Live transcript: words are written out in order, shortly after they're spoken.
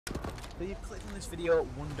So you clicked on this video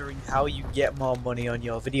wondering how you get more money on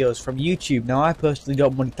your videos from YouTube. Now I personally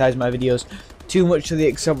don't monetize my videos too much to the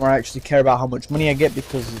extent where I actually care about how much money I get,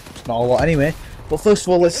 because it's not a lot anyway. But first of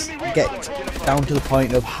all, let's get down to the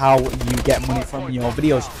point of how you get money from your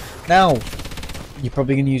videos. Now, you're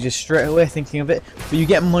probably going to use this straight away thinking of it, but you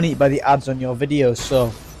get money by the ads on your videos.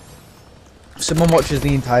 So if someone watches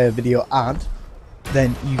the entire video ad,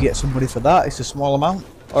 then you get some money for that. It's a small amount.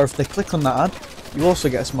 Or if they click on that ad, you also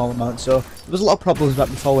get a small amount. So there was a lot of problems back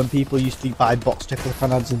before when people used to buy bots to click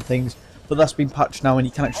on ads and things, but that's been patched now and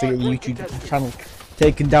you can actually get your YouTube channel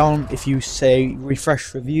taken down. If you say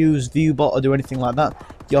refresh reviews, view bot, or do anything like that,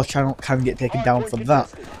 your channel can get taken down for that.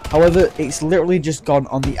 However, it's literally just gone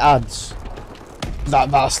on the ads.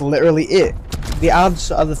 That's literally it. The ads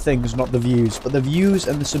are the things, not the views, but the views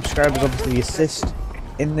and the subscribers obviously assist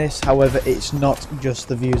in this. However, it's not just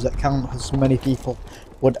the views that count, as many people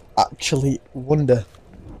would actually wonder.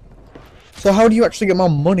 So how do you actually get more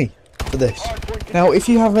money for this? Now, if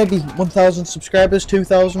you have maybe 1,000 subscribers,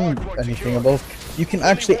 2,000, anything above, you can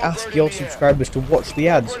actually ask your subscribers to watch the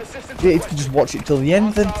ads. If you just watch it till the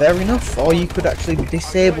end, then fair enough. Or you could actually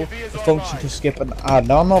disable the function to skip an ad.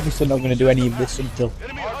 Now, I'm obviously not going to do any of this until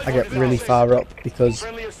I get really far up, because,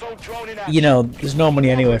 you know, there's no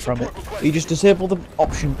money anyway from it. You just disable the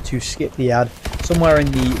option to skip the ad somewhere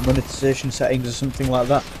in the monetization settings or something like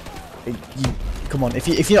that. Come on,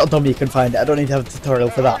 if you're not dumb, you can find it. I don't need to have a tutorial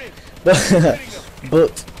for that.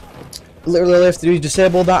 But literally all you have to do is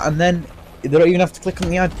disable that, and then they don't even have to click on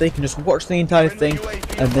the ad. They can just watch the entire thing,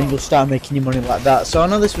 and then you'll start making your money like that. So I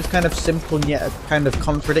know this was kind of simple and yet a kind of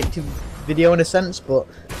contradictory video in a sense, but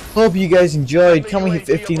hope you guys enjoyed. Can we hit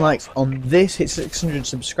 15 likes on this? Hit 600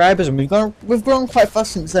 subscribers, and we've grown quite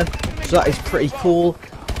fast since then, so that is pretty cool.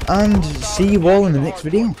 And see you all in the next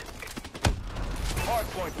video.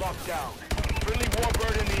 Hardpoint locked down. Friendly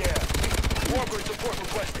Warbird in the air. Warbird support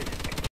requested.